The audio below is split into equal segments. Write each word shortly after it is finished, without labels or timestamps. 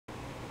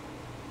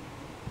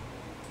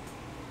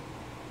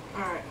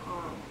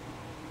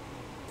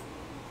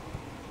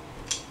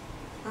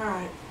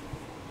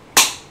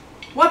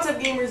What's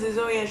up, gamers? It's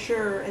Zoya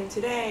Sure, and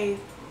today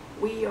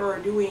we are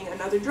doing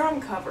another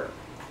drum cover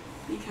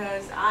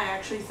because I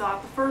actually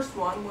thought the first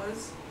one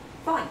was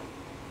fun.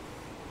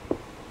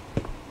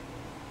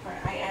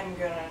 Alright, I am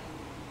gonna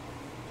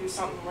do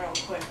something real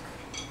quick.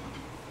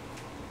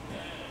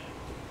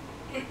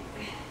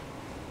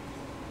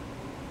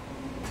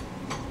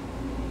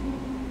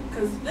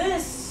 Because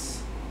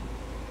this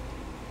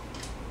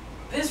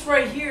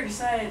right here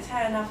decided it's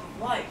had enough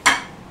of life.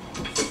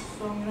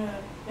 So I'm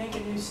gonna make a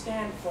new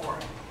stand for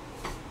it.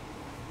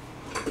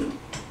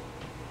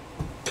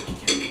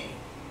 Okay.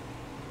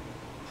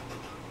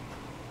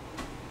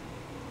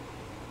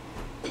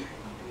 Move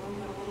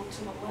it a little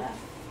to the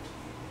left.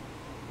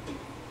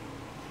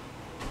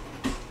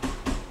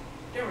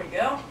 There we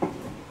go.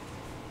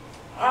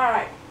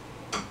 Alright.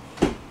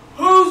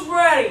 Who's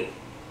ready?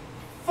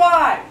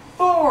 5,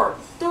 4,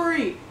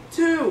 3,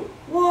 2,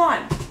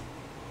 1.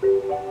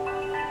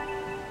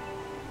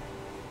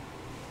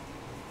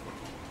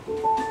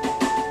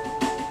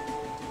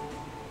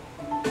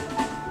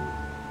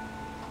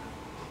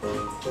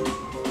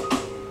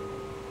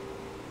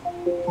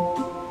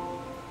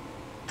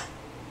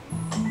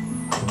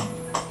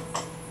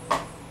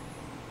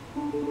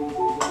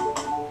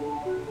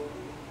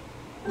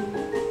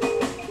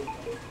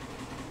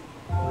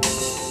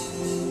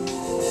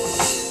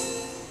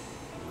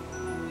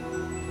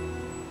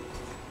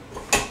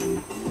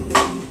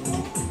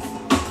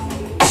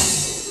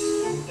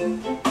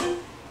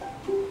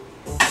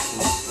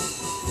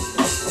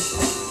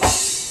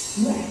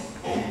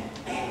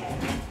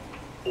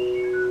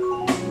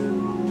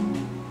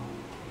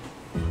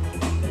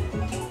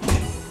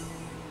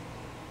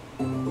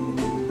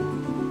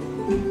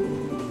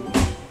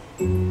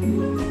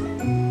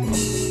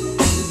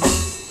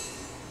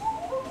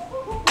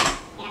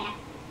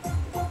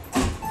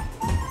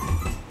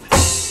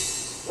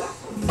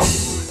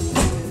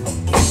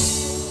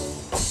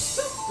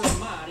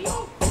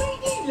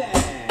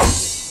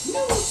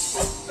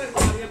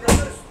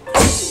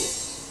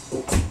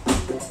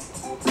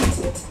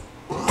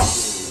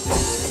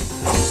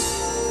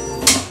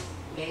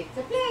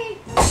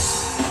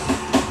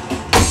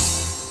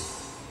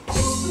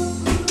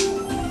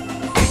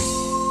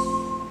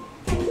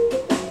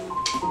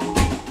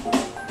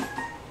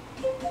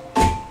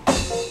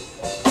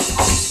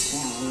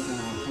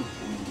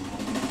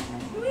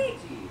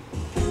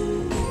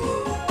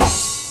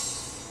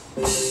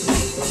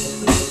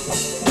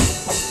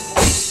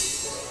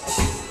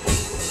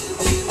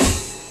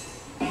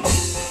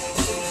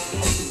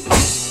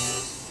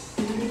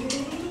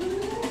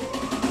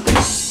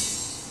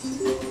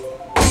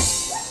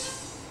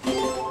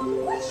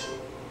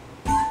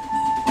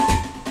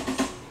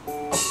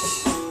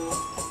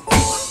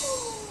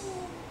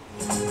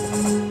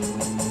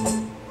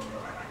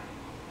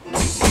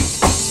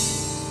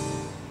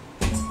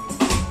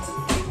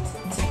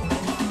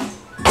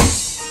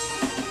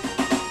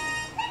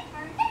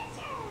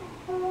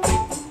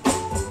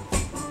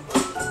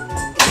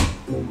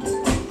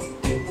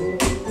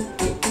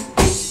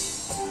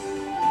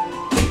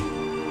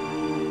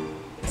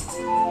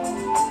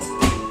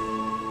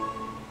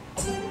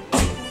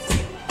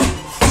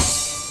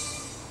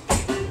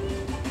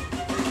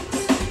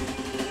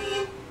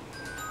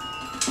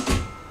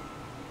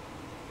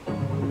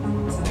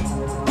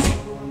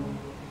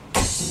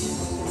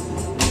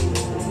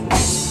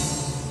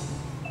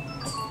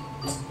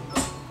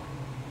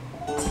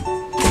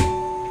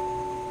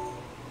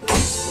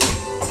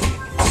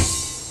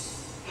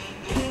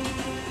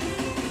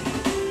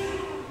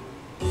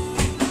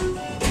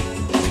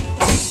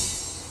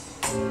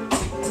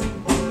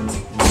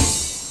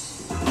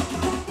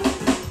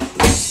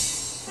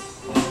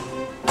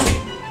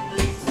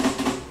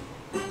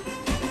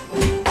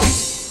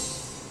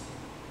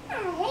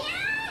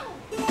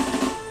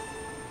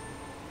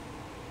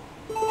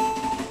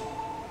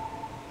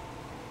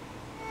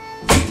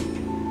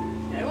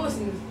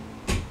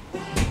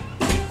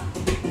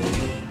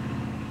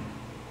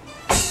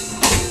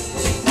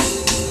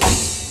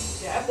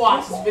 I've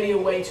watched this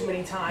video way too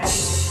many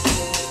times.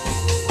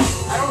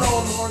 I don't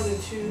know more than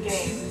 2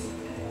 games,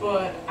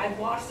 but I've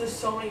watched this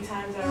so many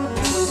times I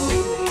remember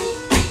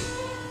the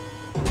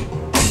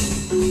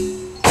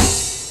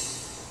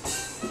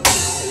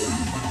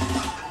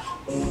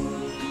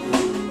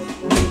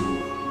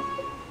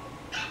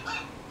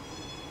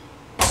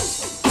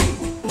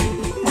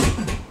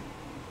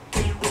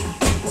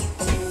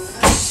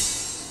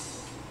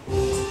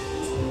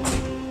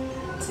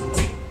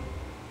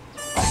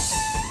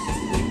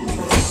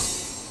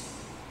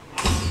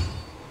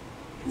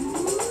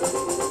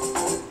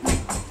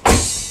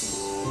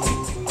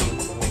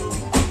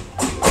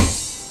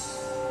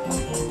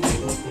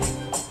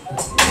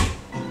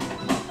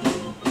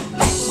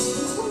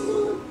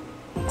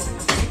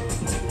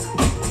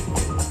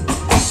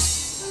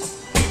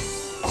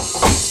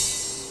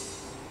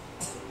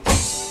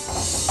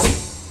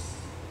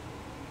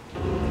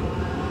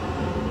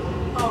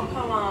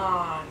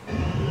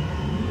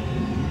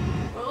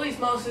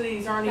most of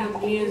these aren't even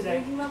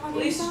music. At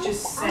least it's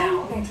just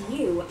sound. I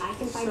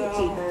can find it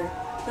cheaper.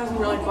 Doesn't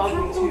really bug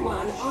me too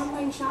One much.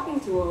 online shopping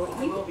tool.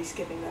 I will be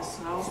skipping this,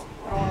 though.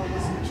 I don't want to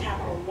listen to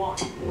Capital One.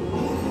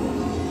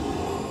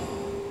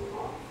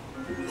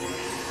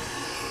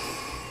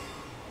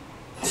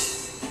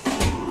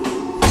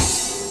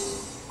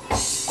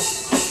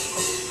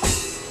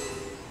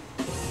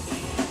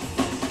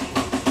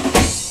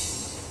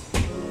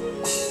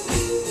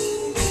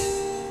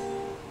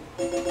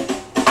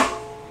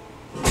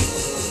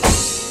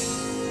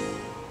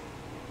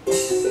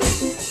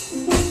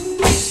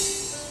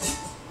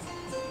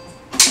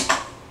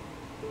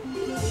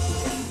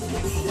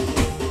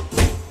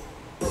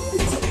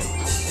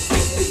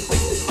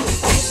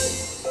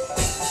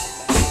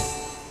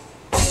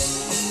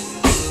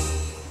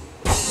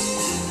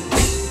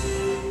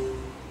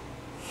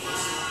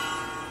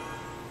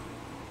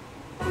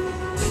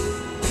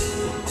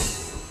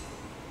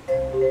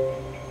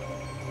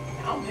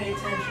 I'll pay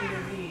attention to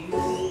these.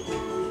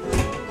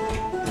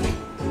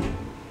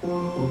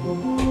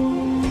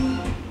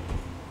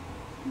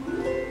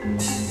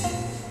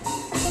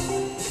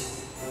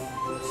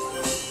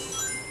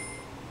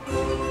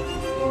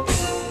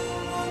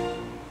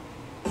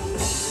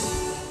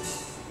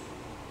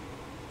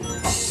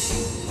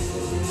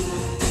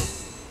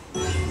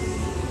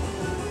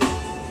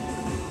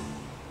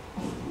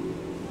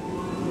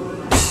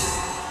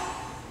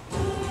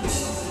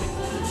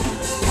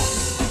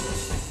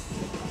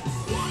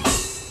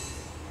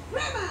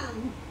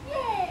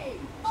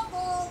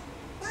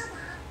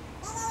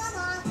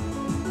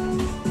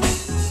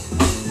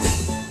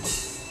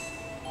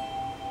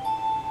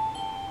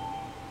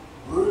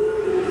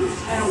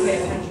 I don't pay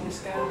attention to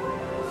Skyward,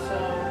 so I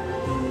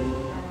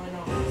don't really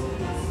know what this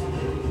is.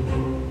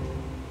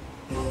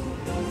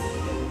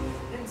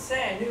 Didn't say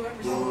I knew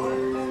every single word.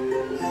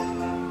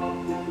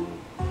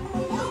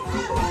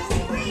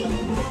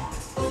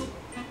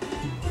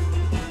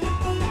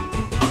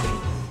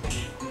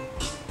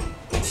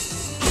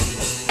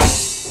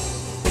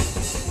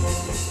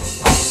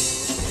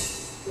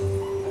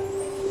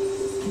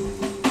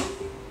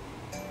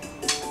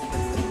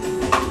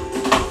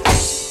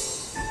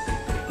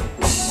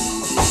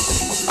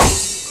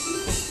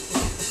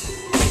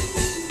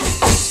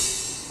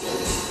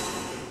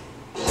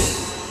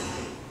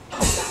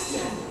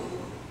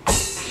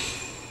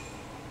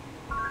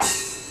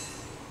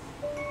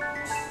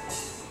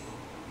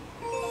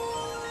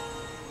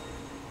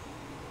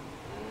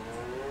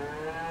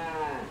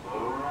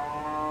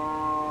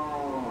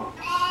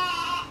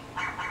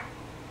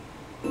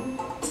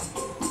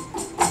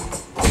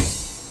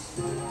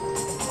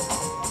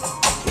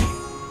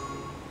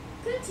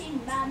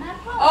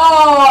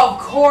 Oh, of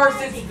course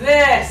it's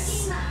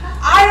this.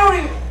 I don't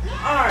even...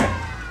 Alright.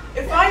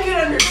 If I could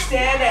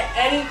understand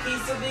any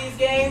piece of these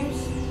games,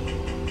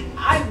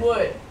 I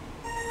would.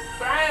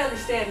 But I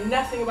understand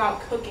nothing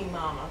about Cooking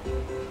Mama.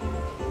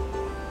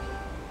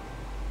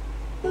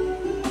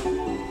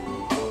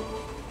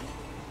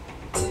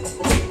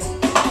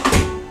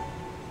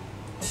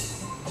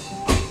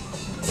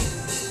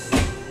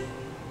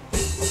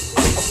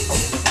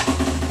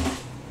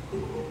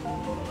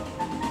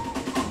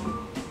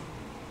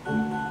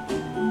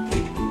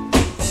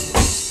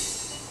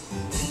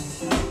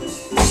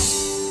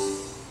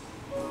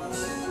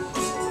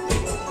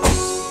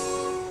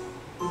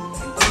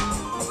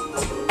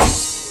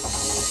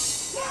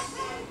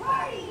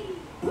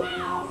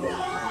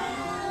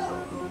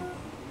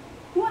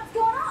 What's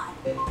going on?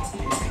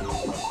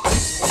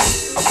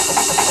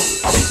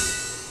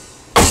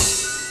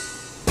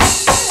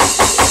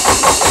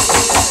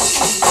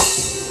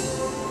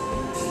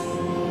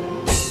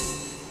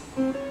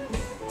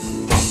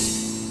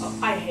 Oh,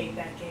 I hate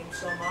that game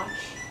so much.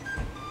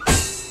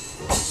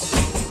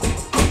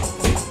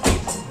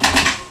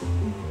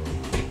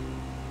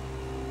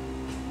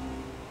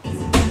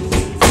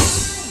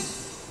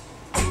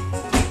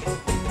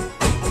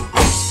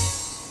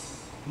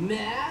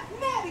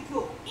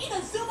 Mathematical!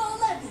 Inazuma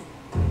 11!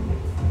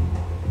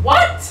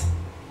 What?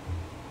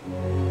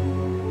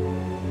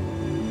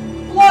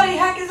 Bloody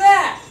heck is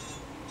that?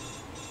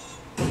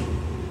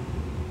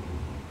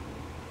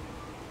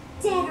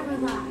 Dead or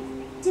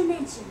alive.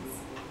 Dimensions.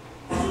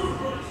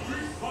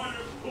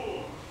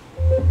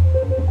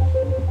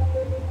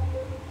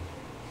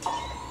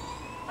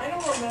 I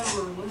don't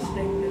remember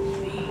listening to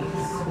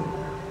these.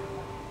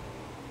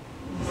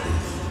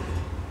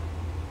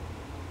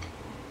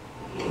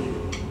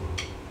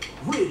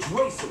 Ridge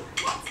Racer!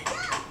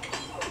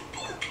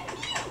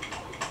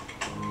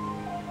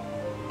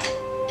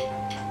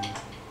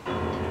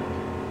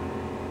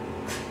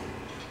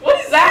 What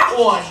is that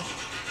one?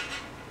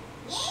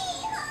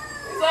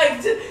 It's like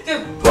just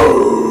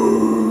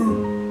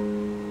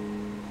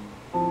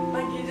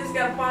like you just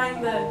gotta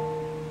find the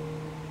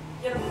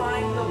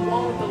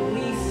one with the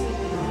least, you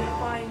gotta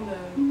find the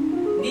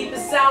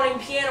deepest sounding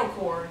piano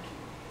chord.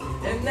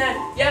 And then,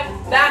 yep,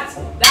 that's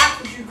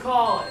what you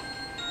call it.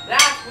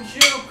 That's what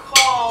you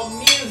call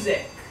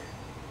music.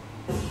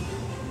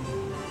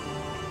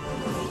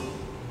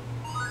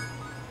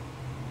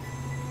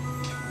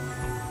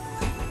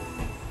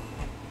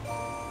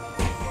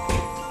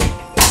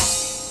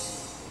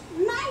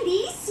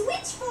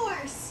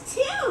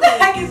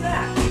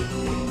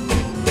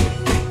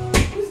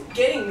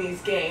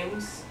 these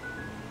games?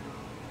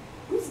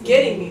 Who's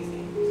getting these games?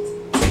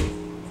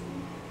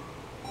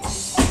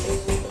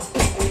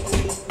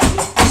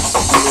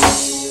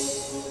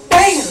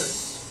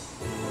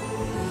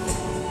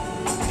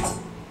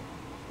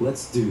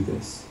 Let's do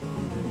this.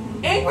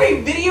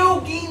 Angry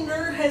Video Game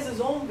Nerd has his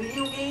own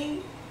video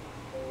game?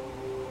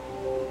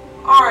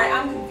 Alright,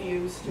 I'm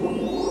confused.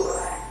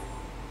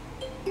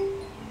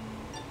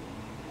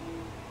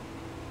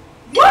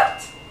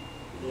 What?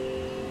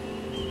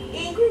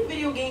 Angry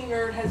Video Game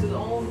Nerd has his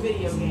own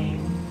video game.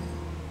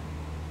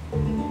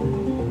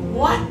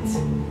 What?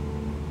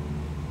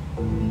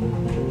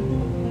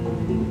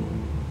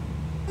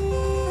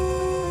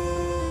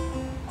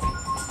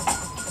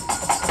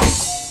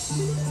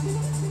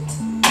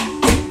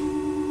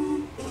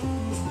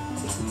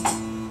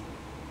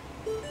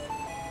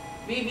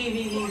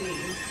 VVVVV.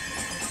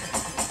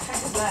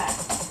 Heck is that?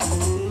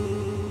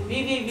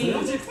 VVV.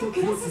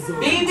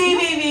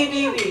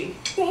 VVVVVV.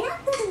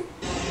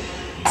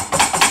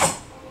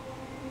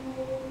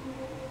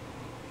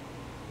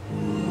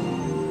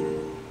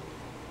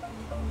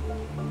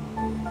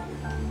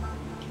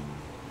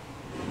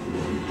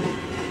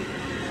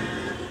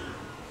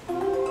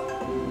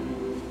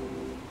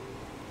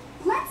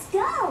 Let's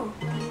go.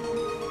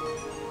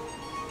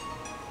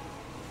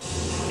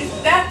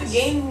 Isn't that the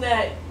game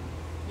that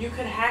you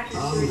could hack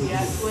your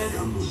 3DS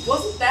with?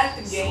 Wasn't that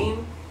the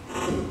game?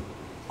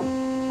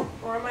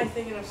 Or am I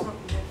thinking of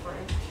something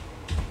different?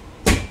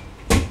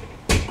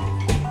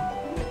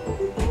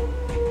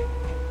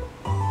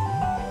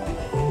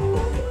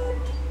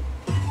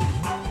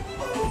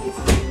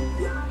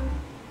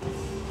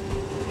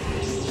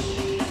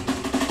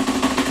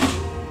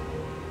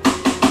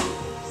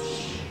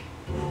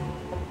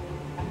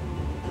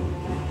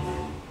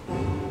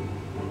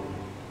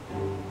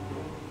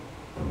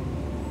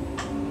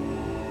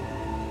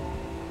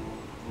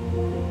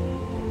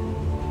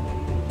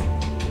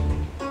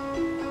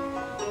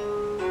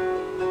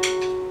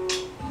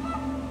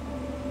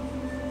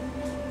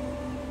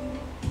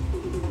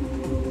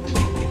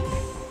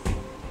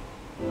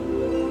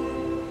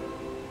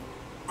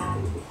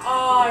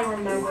 I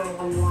remember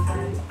Lego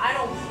Friends. I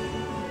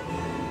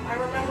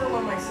remember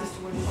when my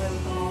sister would play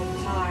with them all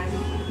the time.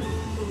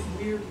 Those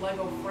weird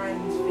Lego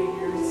Friends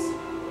figures.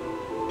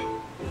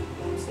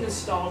 It's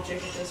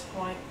nostalgic at this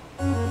point.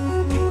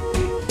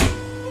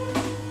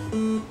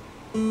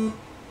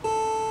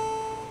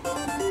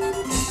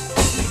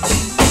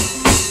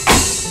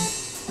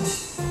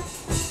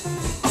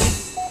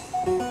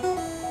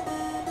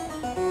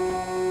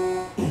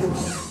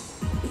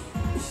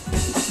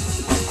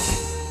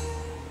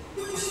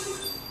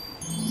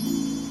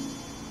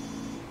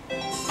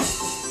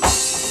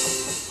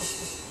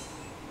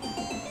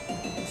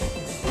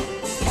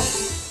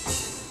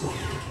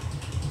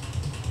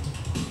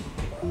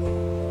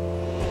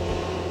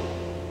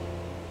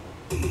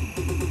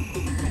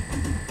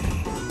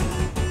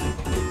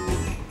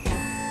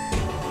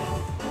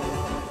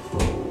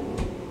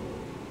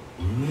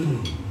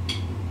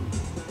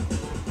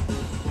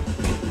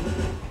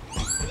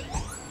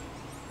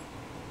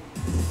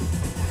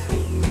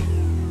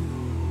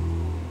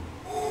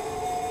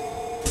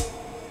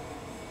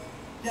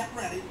 Get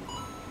ready.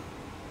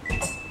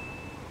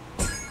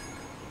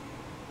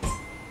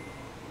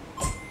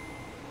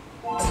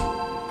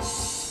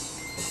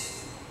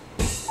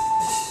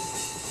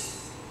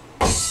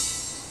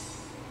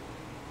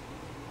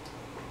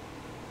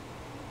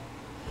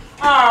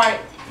 Alright,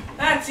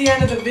 that's the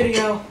end of the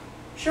video. Be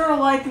sure to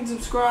like and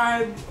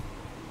subscribe.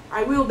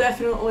 I will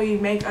definitely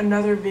make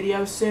another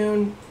video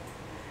soon.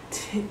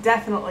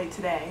 Definitely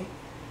today.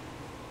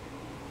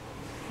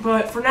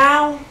 But for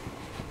now,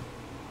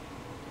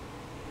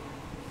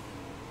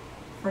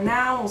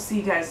 we'll see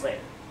you guys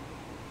later.